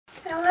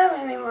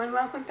everyone,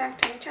 welcome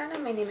back to my channel.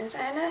 My name is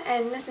Anna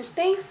and this is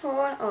day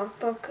 4 of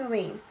book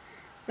Ween.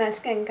 Let's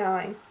get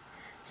going.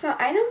 So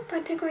I don't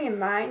particularly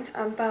mind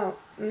about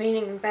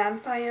reading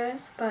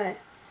vampires, but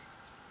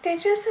they're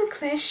just so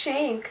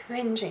cliche and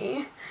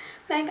cringy.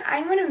 Like,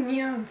 I want a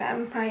real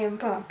vampire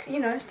book,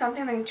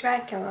 something like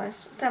Dracula,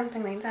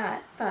 something like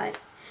that, but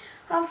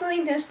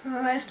hopefully this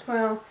list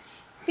will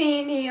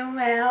feed you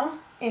well,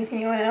 if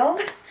you will.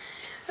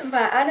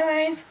 But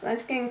otherwise,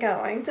 let's get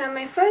going. So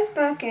my first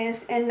book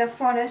is In the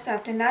Forest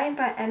of the Night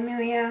by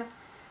Emilia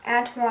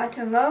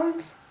Atwater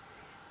Rhodes.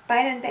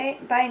 By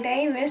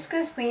day,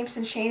 Riska sleeps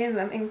in a shaded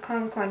room in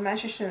Concord,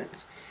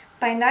 Massachusetts.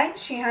 By night,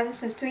 she hunts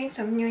the streets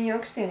of New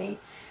York City.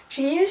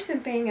 She used to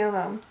being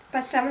alone,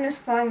 but someone is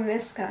following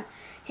Riska.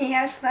 He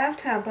has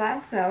left her a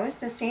black rose,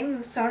 the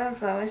same sort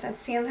of rose that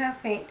sealed her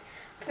fate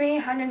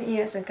 300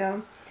 years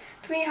ago.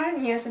 300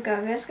 years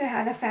ago, Riska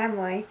had a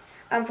family.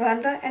 A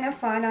brother and a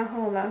father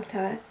who loved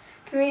her.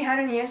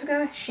 300 years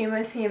ago, she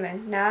was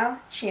human. Now,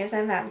 she is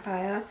a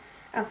vampire.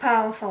 A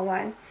powerful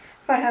one.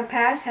 But her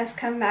past has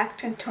come back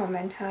to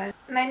torment her.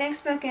 My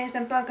next book is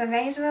The Book of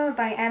Israel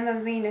by Emma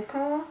V.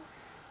 Nicole.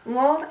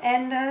 World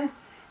Ender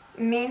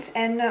means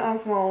Ender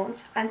of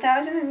Worlds.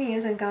 1,000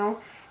 years ago,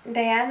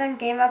 Diana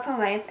gave up her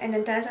life in the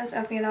deserts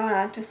of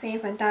Enola to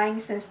save her dying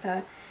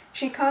sister.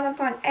 She called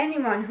upon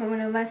anyone who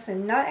would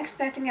listen, not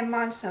expecting a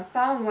monster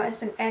far worse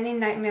than any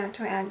nightmare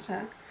to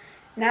answer.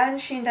 Now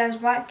she does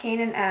what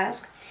Kaden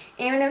asked,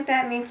 even if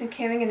that means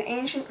securing an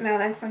ancient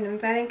relic from the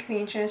very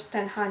creatures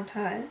that hunt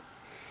her.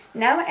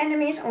 Now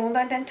enemies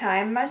older than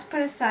time must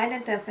put aside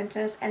their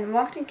differences and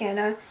work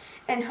together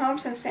in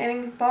hopes of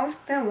saving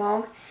both the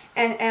world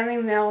and every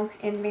realm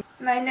in between.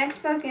 My next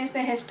book is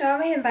The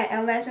Historian by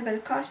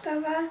Elizabeth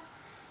Kostova.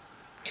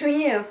 To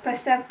you,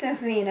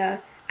 perceptive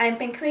reader, I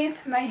bequeath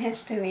my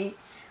history.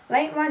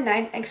 Late one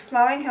night,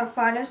 exploring her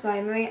father's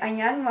library, a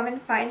young woman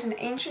finds an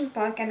ancient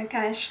book and a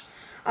cache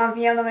of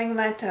yellowing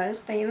letters.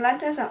 The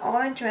letters are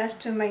all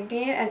addressed to my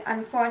dear and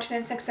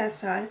unfortunate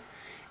successor,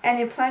 and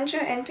a plunger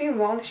into a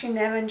world she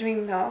never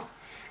dreamed of.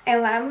 A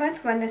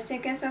labyrinth where the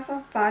secrets of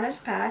her father's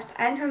past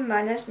and her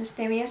mother's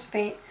mysterious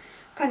fate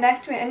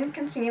connect to an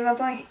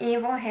inconceivable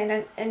evil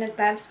hidden in the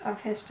depths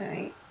of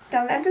history.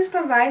 The letters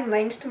provide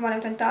links to one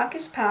of the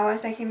darkest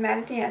powers that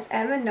humanity has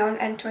ever known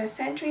and to a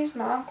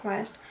centuries-long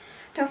quest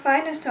to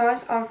find the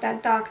source of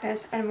that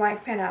darkness and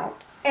wipe it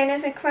out. It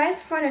is a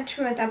quest for the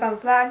truth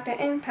about Vlad the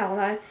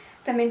Impaler,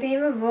 the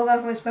medieval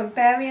ruler whose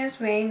barbarous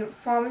reign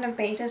formed the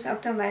basis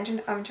of the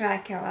legend of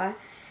Dracula.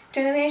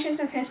 Generations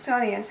of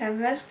historians have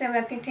risked their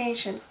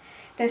reputations,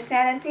 their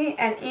sanity,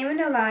 and even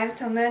their lives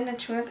to learn the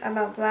truth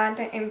about Vlad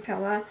the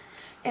Impaler,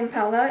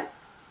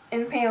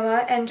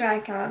 and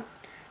Dracula.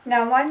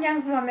 Now one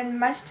young woman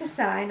must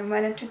decide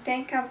whether to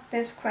take up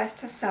this quest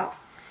herself,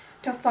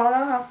 to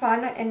follow her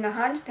father in the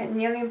hunt that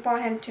nearly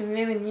brought him to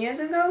ruin years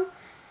ago,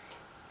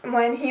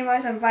 when he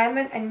was a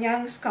vibrant and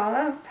young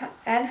scholar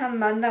and her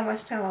mother was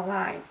still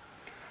alive.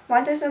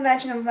 What does the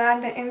legend of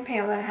Vlad the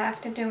Impaler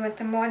have to do with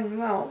the modern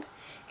world?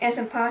 Is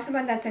it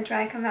possible that the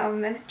Dracula of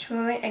myth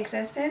truly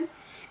existed,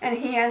 and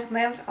he has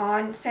lived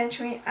on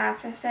century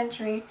after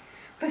century,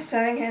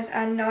 pursuing his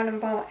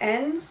unknowable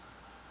ends?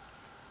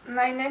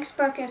 My next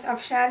book is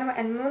Of Shadow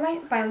and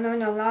Moonlight by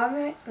Luna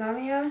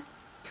Laurier.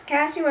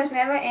 Cassie was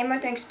never able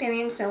to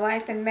experience the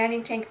life that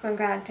many take for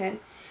granted.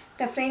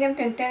 The freedom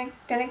to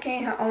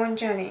dedicate her own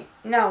journey.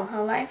 No,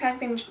 her life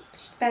had been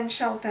spent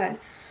sheltered,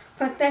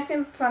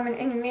 protected from an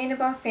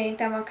inevitable fate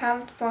that will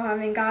come for her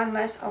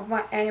regardless of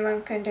what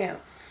anyone could do.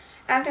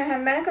 After her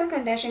medical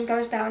condition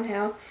goes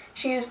downhill,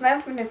 she is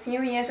left with a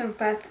few years of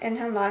breath in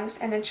her lungs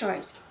and a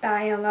choice: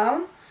 die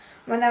alone,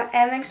 without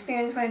ever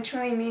experiencing what it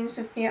truly means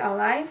to feel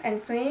alive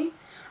and free,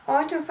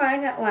 or to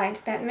find that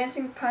light, that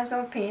missing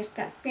puzzle piece,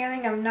 that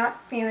feeling of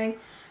not feeling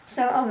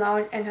so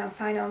alone in her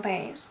final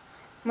days.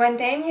 When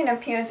Damien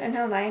appears in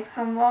her life,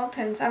 her world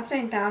turns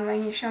upside down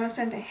when he shows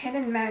her the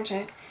hidden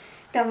magic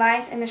that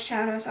lies in the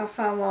shadows of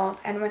her world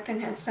and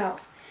within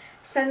herself.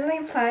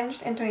 Suddenly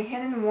plunged into a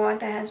hidden war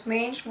that has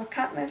raged for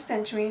countless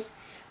centuries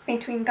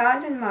between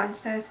gods and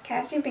monsters,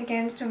 Cassie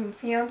begins to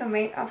feel the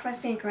weight of her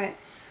secret,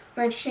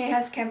 which she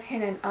has kept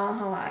hidden all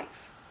her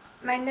life.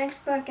 My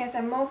next book is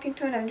A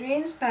Multitude of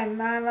Dreams by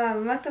Mara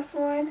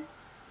Rutherford.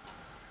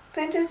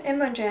 Princess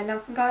Imogen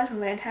of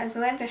Gosselin has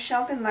lived a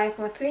sheltered life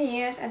for 3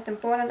 years at the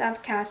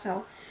boarded-up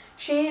castle.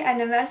 She and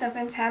the rest of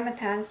its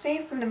inhabitants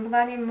safe from the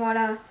bloody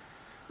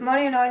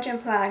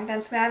Moriologian plague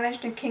that's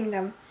ravaged the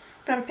kingdom.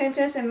 But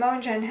Princess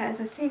Imogen has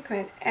a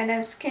secret, and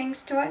as King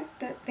Stuart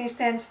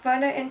descends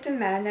further into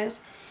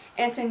madness,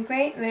 it's a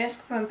great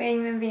risk for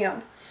being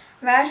revealed.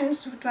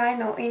 Rations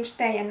dwindle each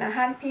day, and the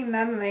happy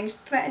murmurings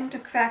threaten to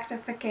crack the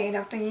facade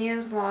of the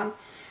years-long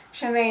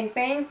charade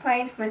being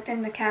played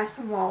within the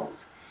castle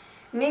walls.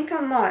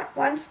 Nico Mort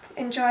once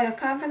enjoyed a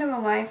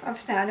comfortable life of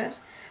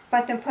status,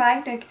 but the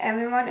plague took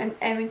everyone and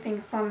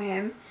everything from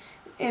him.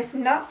 If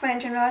not for the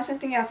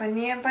generosity of a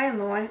nearby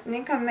lord,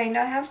 Nico may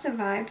not have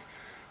survived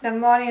the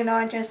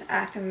Moriologist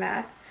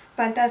aftermath.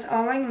 But does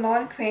owing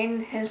Lord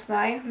Crane his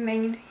life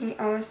mean he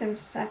owes him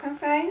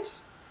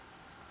sacrifice?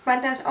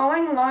 But does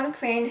owing Lord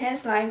Crane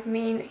his life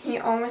mean he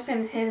owes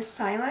him his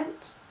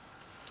silence?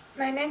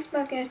 My next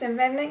book is The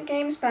Vinland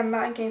Games by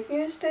Margie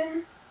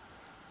Fuston.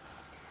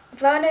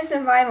 Blood is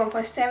survival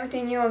for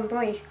 17-year-old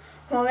Bleak,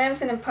 who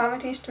lives in a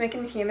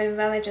poverty-stricken human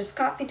village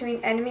caught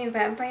between enemy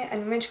vampire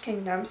and witch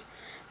kingdoms.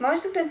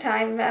 Most of the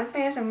time,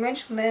 vampires and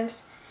witch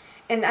lives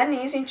in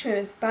uneasy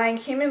truce, buying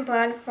human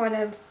blood for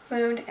their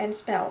food and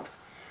spells.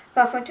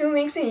 But for 2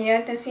 weeks a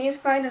year, the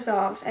ceasefire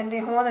dissolves and they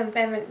hold the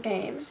Vinland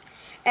Games.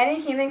 Any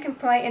human can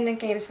play in the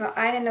games for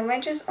either the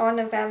witches or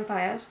the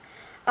vampires.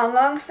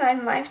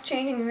 Alongside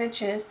life-changing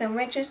riches, the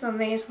witches will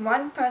raise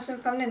one person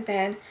from the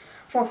dead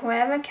for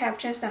whoever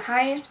captures the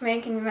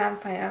highest-ranking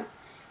vampire.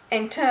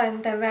 In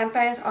turn, the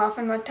vampires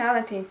offer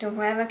mortality to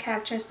whoever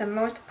captures the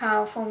most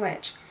powerful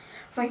witch.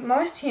 For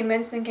most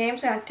humans, the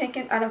games are a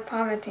ticket out of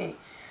poverty.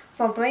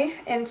 For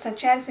Bleak, it's a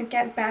chance to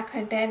get back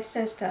her dead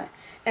sister,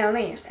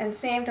 Elise, and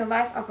save the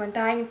life of her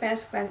dying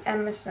best friend,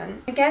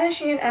 Emerson. Together,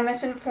 she and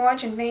Emerson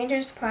forge a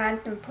dangerous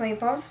plan to play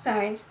both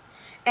sides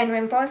and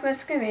win both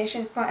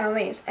restoration for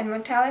Elise and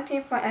mortality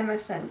for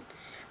Emerson.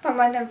 But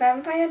when the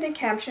vampire they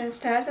capture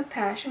stirs a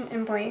passion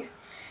in Bleak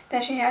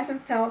that she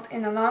hasn't felt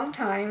in a long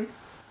time,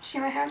 she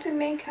will have to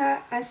make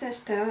her a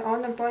sister or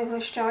the boy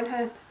who showed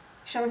her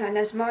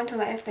there's more to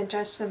life than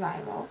just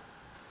survival.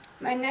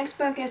 My next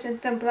book is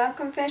The Blood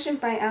Confession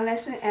by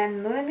Alyssa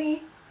M.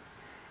 Lilly.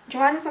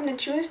 Drawn from the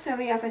true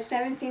story of a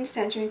 17th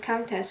century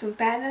countess who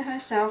bathed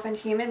herself in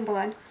human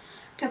blood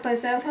to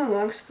preserve her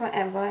looks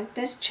forever,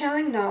 this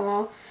chilling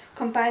novel,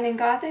 combining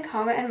gothic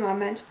horror and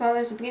romance,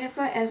 follows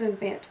beautiful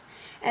Elizabeth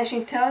as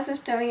she tells the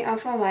story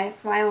of her life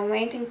while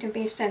waiting to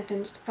be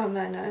sentenced for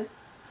murder.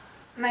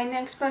 My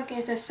next book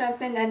is The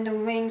Serpent and the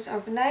Wings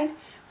of Night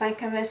by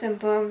Carissa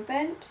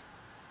Broadbent.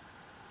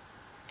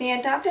 The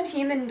adopted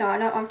human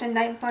daughter of the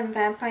night-born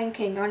vampire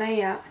king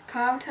Onaya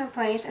carved her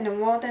place in a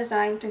world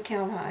designed to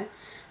kill her.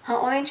 Her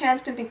only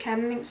chance to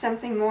becoming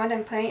something more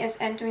than prey is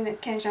entering the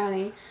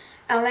Kejani,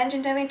 a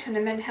legendary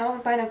tournament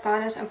held by the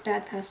goddess of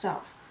death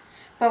herself.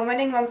 But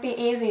winning won't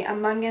be easy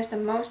amongst the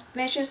most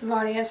vicious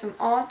warriors from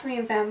all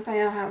 3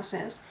 vampire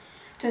houses.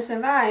 To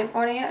survive,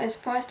 Onaya is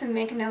forced to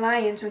make an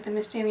alliance with a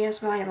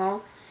mysterious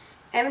rival.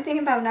 Everything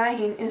about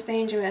Rahin is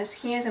dangerous.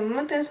 He is a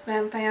ruthless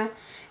vampire,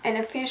 an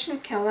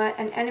efficient killer,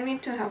 an enemy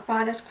to her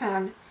father's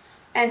crown,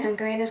 and her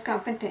greatest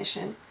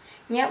competition.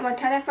 Yet what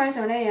terrifies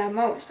Onaya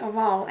most of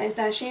all is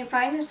that she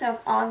finds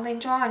herself oddly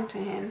drawn to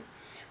him.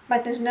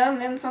 But there's no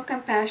room for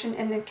compassion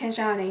in the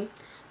Kejani.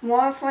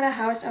 War for the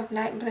House of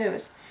Night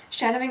Blues,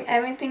 shattering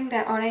everything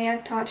that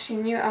Onaya thought she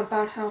knew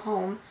about her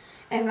home,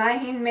 and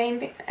Rahin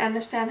may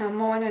understand her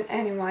more than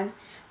anyone,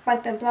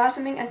 but the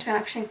blossoming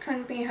attraction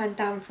couldn't be her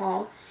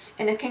downfall,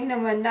 in a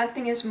kingdom where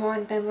nothing is more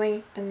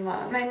deadly than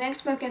love. My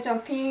next book is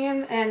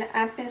Opium and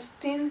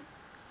Apistine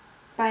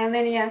by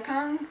Lydia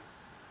Kang.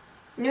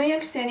 New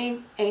York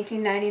City,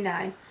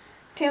 1899.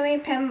 Tilly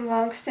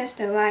Pembroke's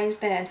sister lies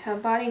dead, her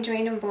body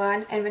drained of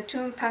blood and with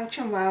 2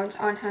 puncture wounds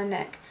on her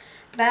neck.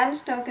 Bram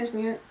Stoker's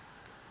new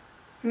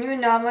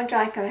novel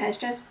Dracula has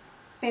just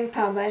been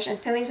published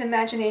and Tilly's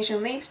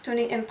imagination leaps to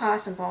the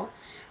impossible.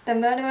 The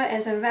murderer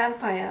is a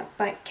vampire,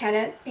 but can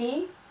it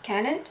be?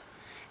 Can it?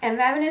 And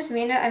ravenous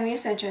reader and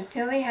researcher,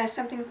 Tilly has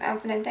something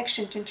of an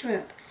addiction to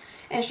truth,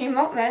 and she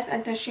won't rest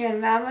until she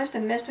unravels the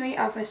mystery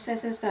of her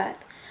sister's death.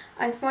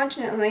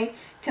 Unfortunately,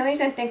 Tilly's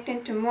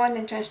addicted to more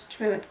than just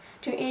truth.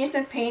 To ease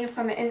the pain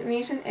from a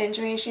recent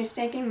injury, she's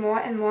taking more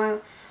and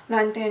more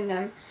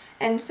laudanum,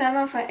 and some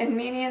of her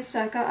immediate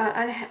circle are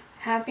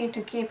unhappy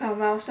to keep her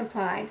well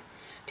supplied.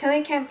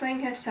 Tilly can't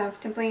bring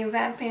herself to believe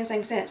vampires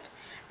exist,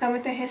 but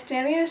with the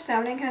hysteria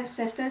surrounding her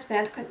sister's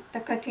death, the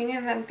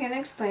continued vampire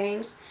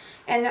explains,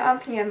 and the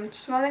opium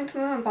swirling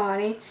through her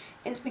body,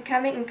 it's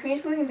becoming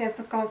increasingly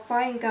difficult for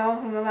a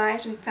girl who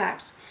relies on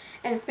facts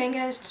and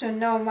figures to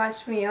know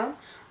what's real,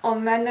 or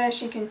whether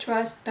she can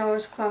trust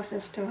those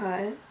closest to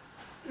her.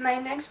 My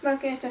next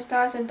book is The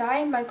Stars Are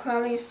Dying by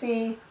Chloe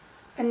C.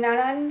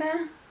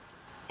 Penalanda.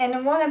 In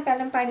a world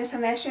abandoned by the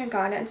celestial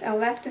goddess and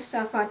left to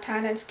suffer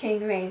Tyrant's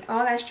king reign,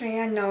 all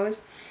Astrea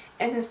knows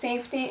is the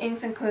safety in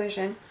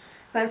seclusion.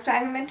 But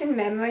fragmented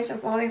memories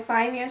of only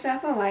 5 years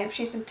of her life,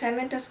 she's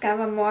determined to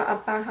discover more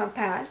about her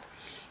past,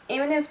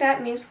 even if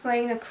that means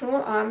fleeing the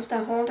cruel arms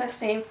that hold her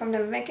safe from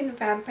the wicked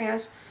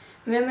vampires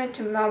rumored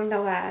to roam the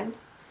land.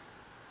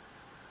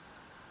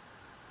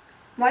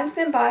 Once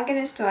the bargain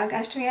is struck,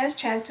 Astrea's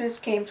chance to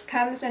escape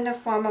comes in the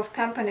form of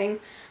accompanying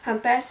her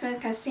best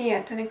friend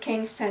Cassia to the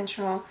King's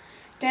Central.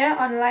 There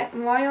on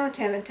royal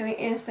territory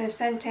is the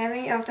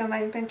Centenary of the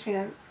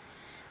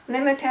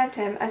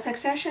Limitatum, a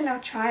succession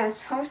of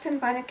trials hosted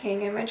by the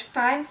king in which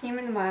 5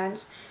 human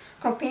lands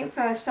compete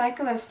for a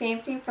cycle of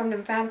safety from the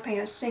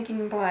vampires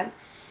seeking blood,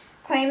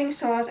 claiming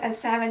souls and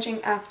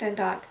savaging after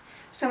dark.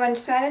 So when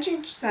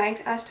strategy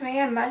strikes,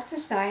 Astrea must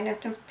decide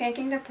if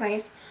taking the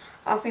place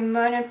of a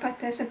murdered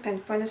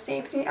participant for the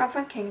safety of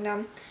her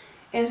kingdom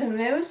is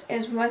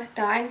worth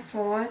dying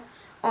for,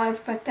 or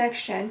if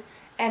protection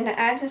and the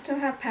answers to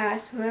her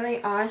past really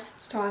are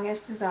strong as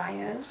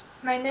desires.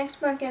 My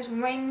next book is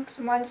Wings,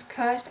 Once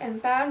Cursed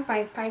and Bound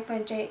by Piper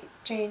J.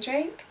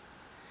 Drake.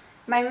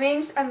 My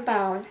wings are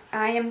bound.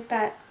 I am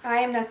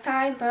the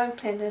thigh bird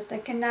princess, the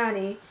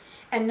canary,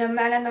 and no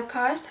matter the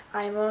cost,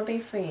 I will be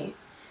free.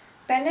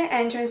 Bender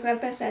Andrews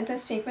represents a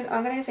secret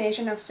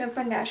organization of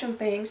supernatural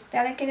beings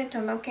dedicated to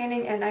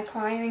locating and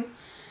acquiring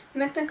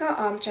mythical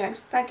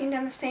objects, tucking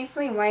them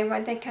safely away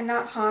where they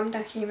cannot harm the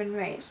human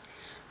race.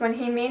 When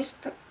he meets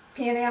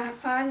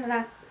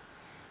Pirafan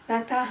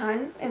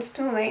Lathahan, it's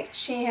too late.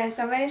 She has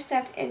already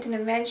stepped into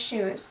the red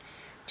shoes,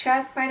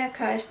 trapped by the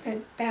curse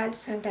to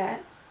dance to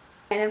death.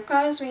 And of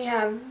course we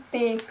have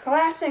the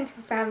classic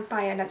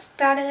vampire that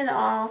started it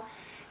all,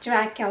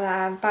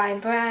 Dracula by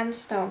Bram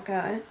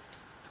Stoker.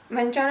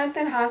 When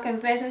Jonathan Harker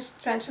visits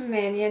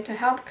Transylvania to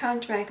help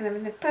Count Dracula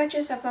with the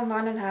purchase of the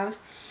London house,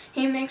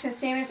 he makes a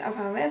series of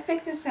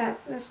horrific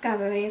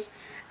discoveries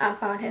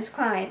about his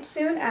client.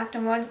 Soon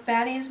afterwards,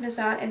 various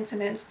bizarre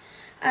incidents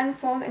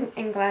unfold in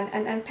England.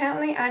 An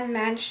apparently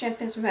unmanned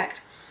ship is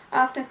wrecked.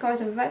 Off the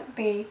coast of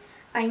Whitby,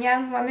 a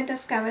young woman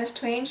discovers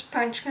strange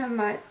puncture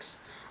marks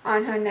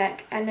on her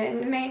neck, and the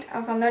inmate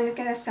of a lunatic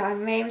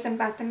asylum raves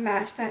about the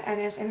master and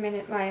his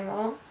imminent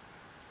rival.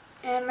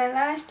 And my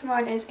last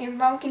one is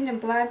Invoking the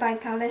Blood by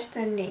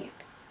Callista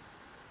Neath.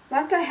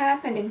 What could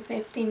happen in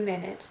 15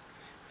 minutes?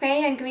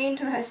 Faye agreed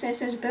to her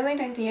sister's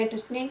brilliant idea to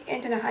sneak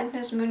into the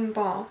Hunter's Moon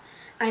Ball,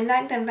 a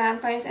night the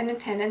vampires and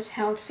attendants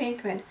held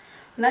sacred.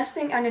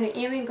 Lusting under the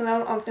eerie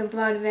glow of the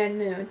blood-red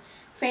moon,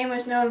 Faye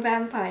was no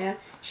vampire.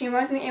 She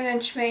wasn't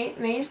even a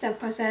race that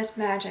possessed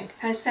magic.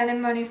 Her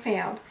ceremony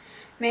failed,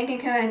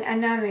 making her an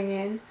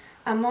Anarian,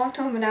 a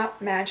mortal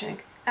without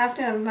magic.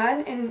 After a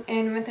run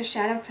in with the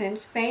Shadow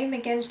Prince, Faye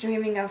begins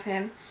dreaming of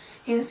him.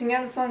 His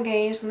youthful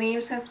gaze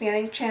leaves her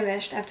feeling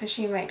cherished after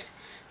she wakes.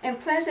 A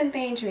pleasant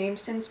daydream,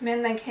 since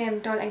men like him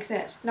don't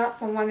exist, not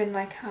for women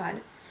like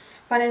her.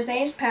 But as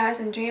days pass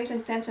and dreams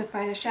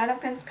intensify, the Shadow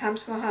Prince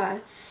comes for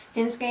her,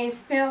 his gaze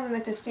filled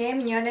with the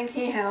same yearning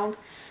he held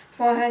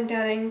for her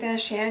during their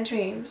shared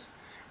dreams,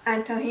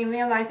 until he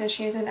realizes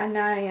she is an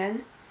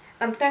Anarian.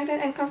 Abducted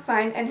and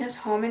confined in his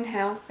home in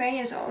hell, Faye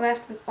is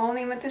left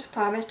only with his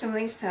promise to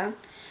release her,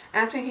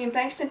 after he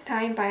breaks the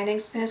tie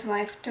bindings to his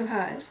life to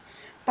hers.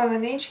 But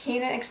with each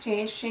heated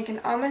exchange, she can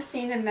almost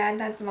see the man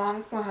that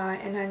longed for her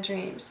in her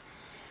dreams,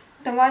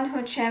 the one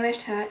who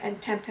cherished her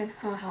and tempted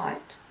her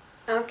heart.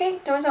 Okay,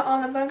 those are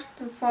all the books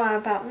for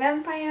about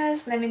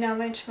vampires. Let me know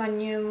which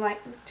one you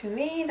like to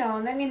read, or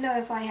let me know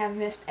if I have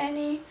missed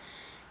any.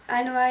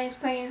 Otherwise,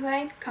 please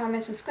like,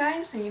 comment,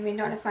 subscribe so you'll be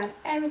notified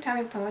every time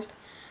I post.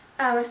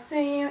 I will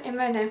see you in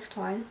my next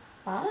one.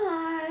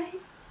 Bye!